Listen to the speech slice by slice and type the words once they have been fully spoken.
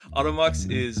Automox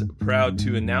is proud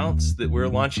to announce that we're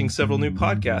launching several new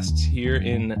podcasts here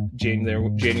in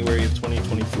January of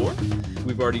 2024.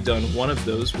 We've already done one of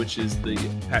those, which is the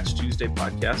Patch Tuesday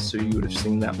podcast, so you would have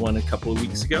seen that one a couple of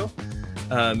weeks ago.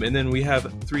 And then we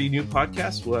have three new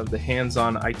podcasts. We'll have the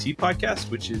Hands-On IT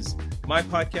podcast, which is my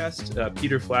podcast.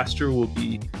 Peter Flaster will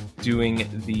be doing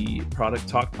the Product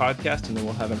Talk podcast, and then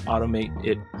we'll have an Automate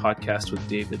It podcast with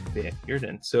David Van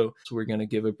Heerden. So we're going to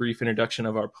give a brief introduction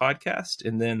of our podcast,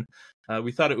 and then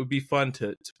we thought it would be fun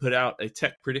to put out a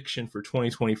tech prediction for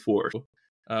 2024.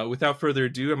 Without further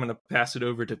ado, I'm going to pass it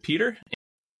over to Peter.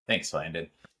 Thanks,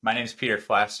 Landon. My name is Peter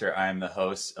Flaster. I'm the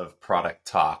host of Product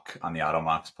Talk on the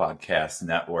Automox Podcast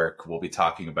Network. We'll be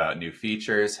talking about new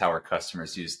features, how our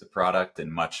customers use the product,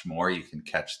 and much more. You can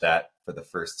catch that for the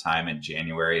first time in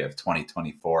January of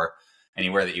 2024,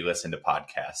 anywhere that you listen to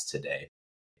podcasts today.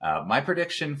 My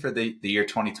prediction for the year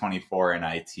 2024 in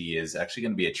IT is actually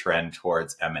going to be a trend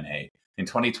towards M&A. In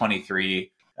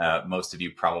 2023, most of you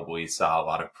probably saw a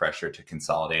lot of pressure to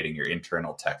consolidating your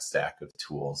internal tech stack of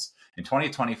tools. In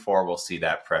 2024, we'll see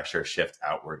that pressure shift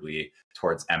outwardly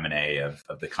towards M&A of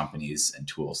the companies and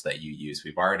tools that you use.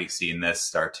 We've already seen this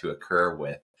start to occur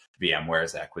with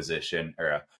VMware's acquisition,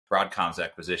 or Broadcom's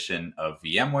acquisition of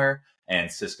VMware, and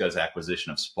Cisco's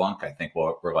acquisition of Splunk. I think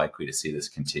we're likely to see this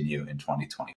continue in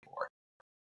 2024.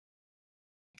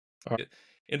 All right.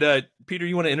 And Peter,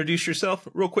 you want to introduce yourself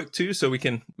real quick too, so we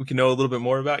can know a little bit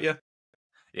more about you?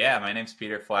 Yeah, my name's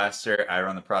Peter Flaster. I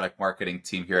run the product marketing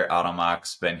team here at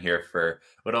Automox. Been here for a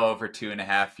little over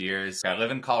 2.5 years. I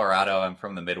live in Colorado. I'm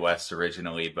from the Midwest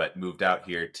originally, but moved out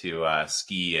here to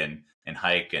ski and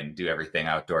hike and do everything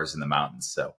outdoors in the mountains.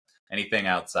 So anything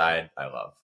outside, I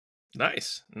love.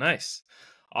 Nice.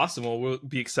 Awesome. Well, we'll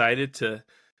be excited to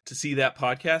see that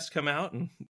podcast come out and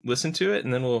listen to it.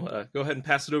 And then we'll go ahead and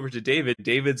pass it over to David.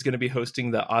 David's going to be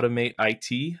hosting the Automate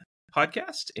IT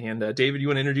podcast. And David, you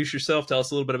want to introduce yourself? Tell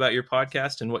us a little bit about your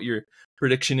podcast and what your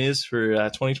prediction is for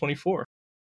 2024.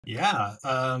 Yeah,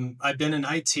 I've been in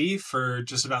IT for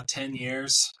just about 10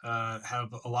 years,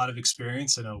 have a lot of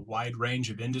experience in a wide range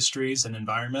of industries and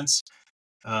environments.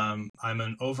 I'm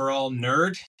an overall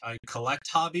nerd. I collect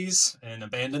hobbies and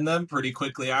abandon them pretty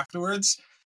quickly afterwards,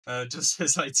 just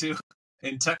as I do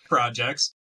in tech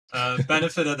projects.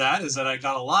 Benefit of that is that I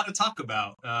got a lot to talk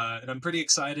about, and I'm pretty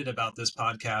excited about this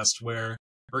podcast where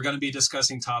we're going to be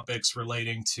discussing topics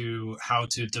relating to how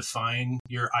to define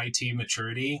your IT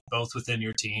maturity, both within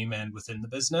your team and within the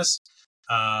business,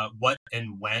 what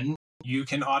and when you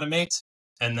can automate.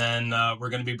 And then we're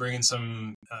going to be bringing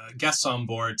some guests on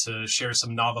board to share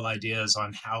some novel ideas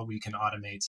on how we can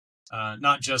automate,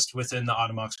 not just within the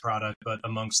Automox product, but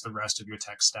amongst the rest of your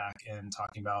tech stack, and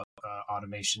talking about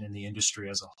automation in the industry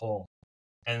as a whole.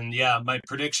 And yeah, my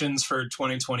predictions for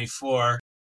 2024,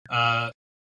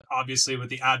 obviously with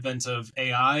the advent of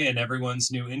AI and everyone's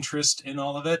new interest in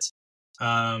all of it,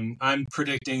 I'm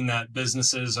predicting that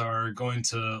businesses are going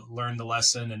to learn the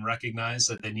lesson and recognize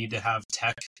that they need to have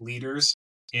tech leaders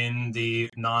in the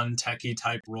non-techie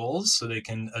type roles so they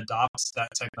can adopt that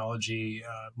technology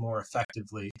more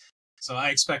effectively. So I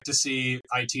expect to see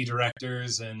IT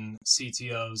directors and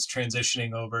CTOs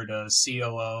transitioning over to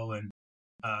COO and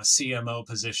CMO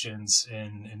positions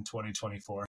in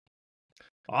 2024.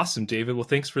 Awesome, David. Well,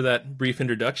 thanks for that brief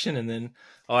introduction. And then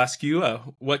I'll ask you,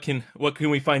 what can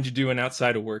we find you doing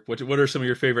outside of work? What are some of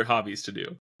your favorite hobbies to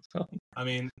do? I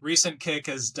mean, recent kick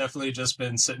has definitely just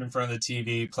been sitting in front of the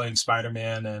TV, playing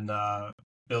Spider-Man and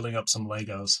building up some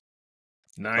Legos.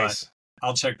 Nice. But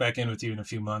I'll check back in with you in a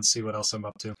few months, see what else I'm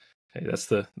up to. Hey, that's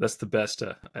the best.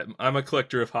 I'm a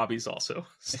collector of hobbies also.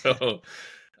 So,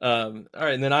 all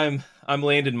right. And then I'm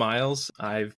Landon Miles.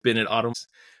 I've been at Automox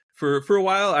for a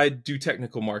while. I do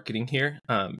technical marketing here.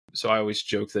 So I always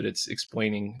joke that it's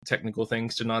explaining technical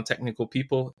things to non-technical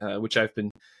people, which I've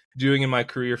been doing in my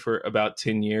career for about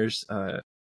 10 years,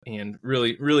 and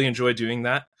really enjoy doing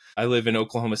that. I live in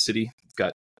Oklahoma City. I've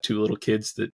got 2 little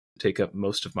kids that take up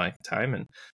most of my time, and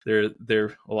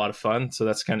they're a lot of fun. So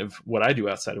that's kind of what I do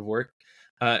outside of work.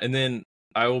 And then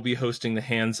I will be hosting the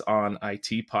Hands-On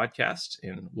IT podcast,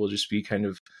 and we'll just be kind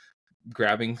of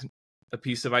grabbing a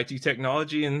piece of IT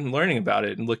technology and learning about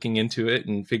it and looking into it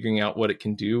and figuring out what it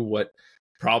can do, what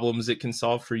problems it can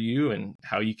solve for you, and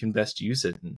how you can best use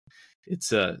it. And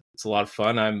it's a lot of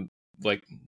fun. I'm, like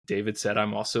David said,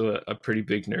 I'm also a pretty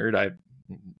big nerd. I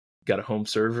got a home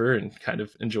server and kind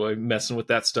of enjoy messing with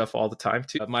that stuff all the time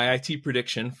too. My IT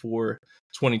prediction for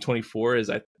 2024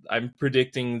 is I'm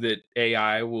predicting that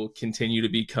AI will continue to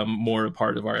become more a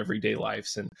part of our everyday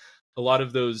lives, and a lot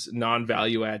of those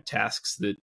non-value add tasks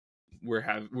that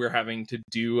we're having to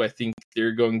do, I think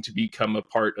they're going to become a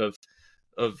part of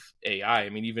of AI. I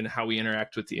mean, even how we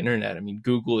interact with the internet. I mean,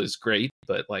 Google is great,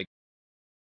 but like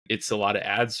it's a lot of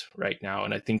ads right now.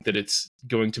 And I think that it's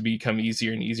going to become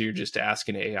easier and easier just to ask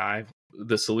an AI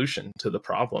the solution to the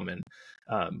problem. And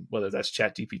whether that's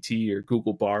ChatGPT or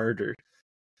Google Bard or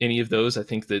any of those, I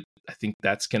think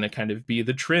that's going to kind of be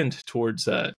the trend towards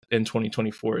in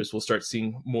 2024 is we'll start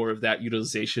seeing more of that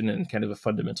utilization and kind of a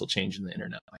fundamental change in the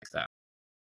internet like that.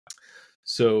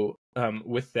 So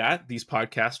with that, these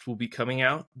podcasts will be coming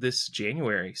out this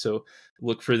January. So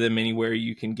look for them anywhere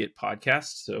you can get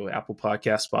podcasts. So Apple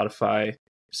Podcasts, Spotify,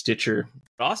 Stitcher.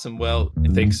 Awesome. Well,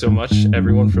 thanks so much,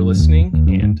 everyone, for listening.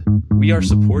 And we are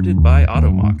supported by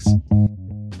Automox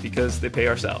because they pay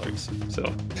our salaries. So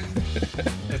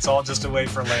it's all just a way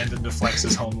for Landon to flex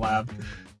his home lab.